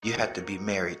You have to be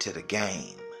married to the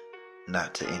game,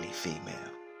 not to any female.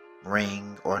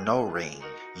 Ring or no ring,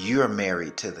 you're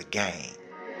married to the game.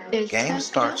 Game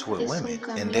starts with women,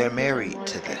 and they're married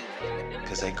to that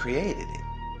because they created it.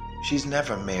 She's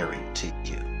never married to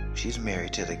you. She's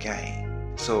married to the game.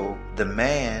 So the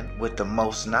man with the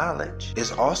most knowledge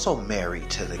is also married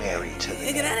to the game.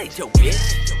 Nigga, that ain't your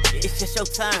bitch. It's just your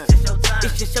turn.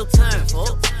 It's just your turn,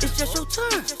 folks. It's just your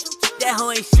turn. That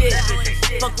hoe ain't shit.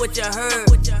 Fuck what you heard.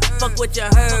 Fuck what you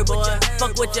heard, boy.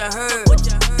 Fuck what you heard.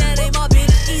 That ain't my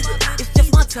bitch either. It's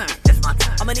just my turn.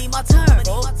 I'ma need my turn,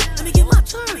 bro. Let me get my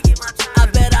turn. I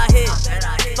bet I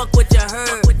hit. Fuck what you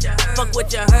heard. Fuck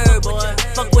what you heard, boy.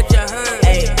 Fuck what you heard.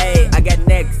 Hey, I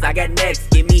got next.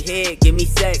 Give me head, give me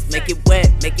sex. Make it wet,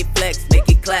 make it flex, make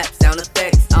it clap. Sound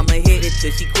effects. I'ma hit it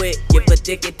till she quit. Give a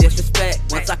dick a disrespect.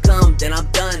 Once I come, then I'm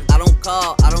done. I don't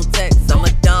call, I don't text. I'm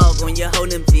a dog when you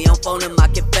hold him. G, I'm phone him, I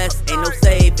confess. Ain't no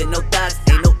save and no dots,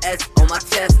 ain't no S on my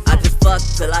chest. I just fuck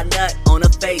till I nut on her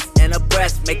face and her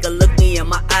breast. Make her look me in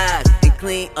my eyes and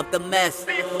clean up the mess.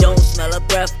 Don't smell her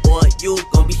breath or you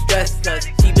gon' be stressed. Cause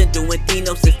she been doing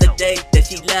Dino since the day that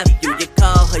she left you. You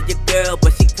call her your girl,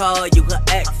 but she call you her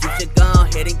ex. You should go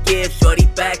ahead and give shorty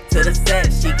back to the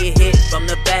set. She get hit from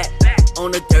the back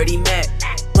on a dirty mat.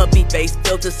 Puppy face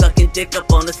filter sucking dick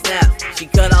up on the snap. She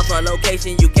cut off her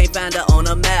location, you can't find her on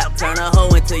a map. Turn a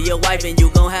hoe into your wife and you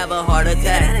gon' have a heart attack.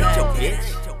 That ain't your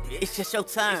bitch. It's just your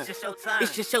turn.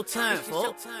 It's just your turn,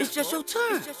 folks. It's just your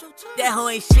turn. That hoe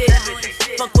ain't shit.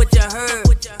 Fuck what you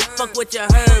heard. Fuck what you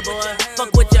heard, boy.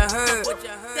 Fuck what you heard.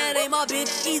 That ain't my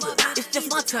bitch either. It's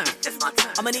just my turn.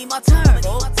 I'ma need my turn,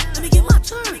 folks. Let me get my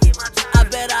turn. I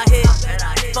bet I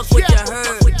hit. Fuck what you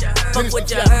heard. Fuck what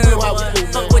you heard, boy.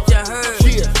 Fuck what you heard.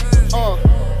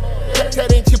 That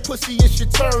ain't your pussy, it's your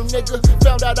turn, nigga.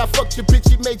 Found out I fucked your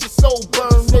bitch, it made your soul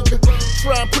burn, nigga.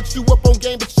 Try and put you up on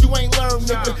game, but you ain't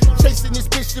learned, nigga. Chasing this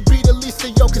bitch should be the least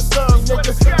of your concern,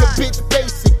 nigga. The bitch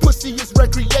basic, pussy is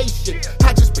recreation.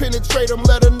 I just penetrate them,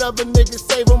 let another nigga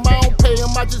save them. I don't pay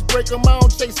them, I just break them, I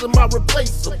don't chase them, I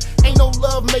replace them. Ain't no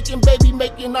love making, baby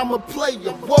making, I'm a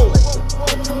player, whoa.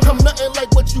 I'm nothing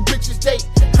like what you bitches date.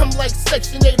 I'm like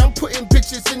Section 8, I'm putting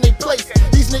bitches in their place.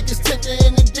 These niggas tender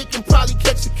in the dick and probably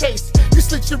catch a case. You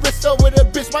slit your wrist over the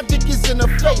bitch, my dick is in her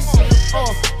face.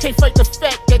 Can't fight the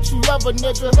fact that you love a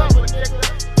nigga.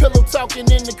 Pillow talking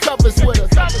in the covers with her.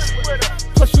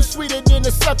 Plus you sweeter than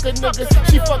a sucker nigga.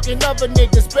 She fucking other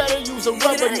niggas, better use a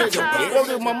rubber nigga.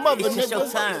 Word of my mother, it's just nigga. your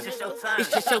turn.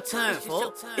 It's just your turn,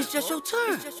 folks. It's just your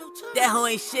turn. That hoe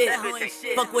ain't shit.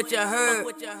 Fuck what you heard.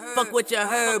 Fuck what you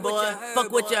heard, boy.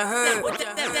 Fuck what you heard.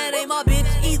 That ain't my bitch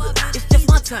either. It's just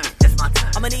my turn.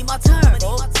 I'ma need my turn,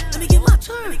 folks. Let me get my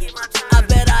turn. I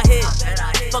bet I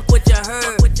hit. Fuck what you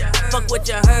heard. Fuck what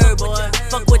you heard, boy.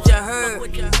 Fuck what you heard.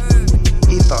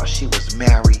 He thought she was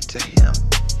married to him.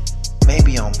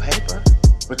 Maybe on paper,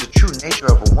 but the true nature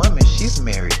of a woman, she's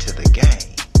married to the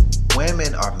game.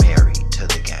 Women are married to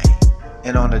the game.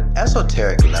 And on an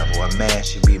esoteric level, a man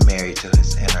should be married to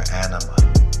his inner anima,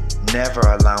 never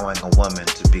allowing a woman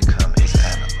to become his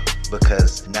anima.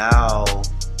 Because now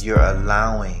you're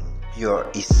allowing your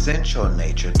essential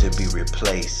nature to be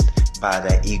replaced by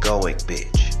that egoic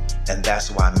bitch. And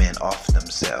that's why men off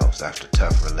themselves after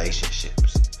tough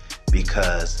relationships.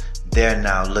 Because they're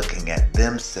now looking at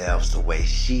themselves the way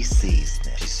she sees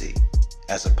them, you see,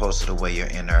 as opposed to the way your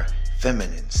inner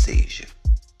feminine sees you.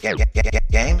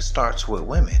 Game starts with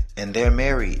women, and they're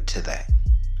married to that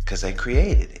because they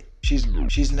created it.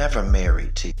 She's never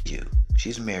married to you.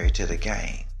 She's married to the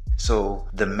game. So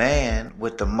the man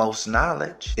with the most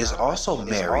knowledge is also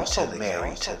married to the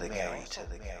game.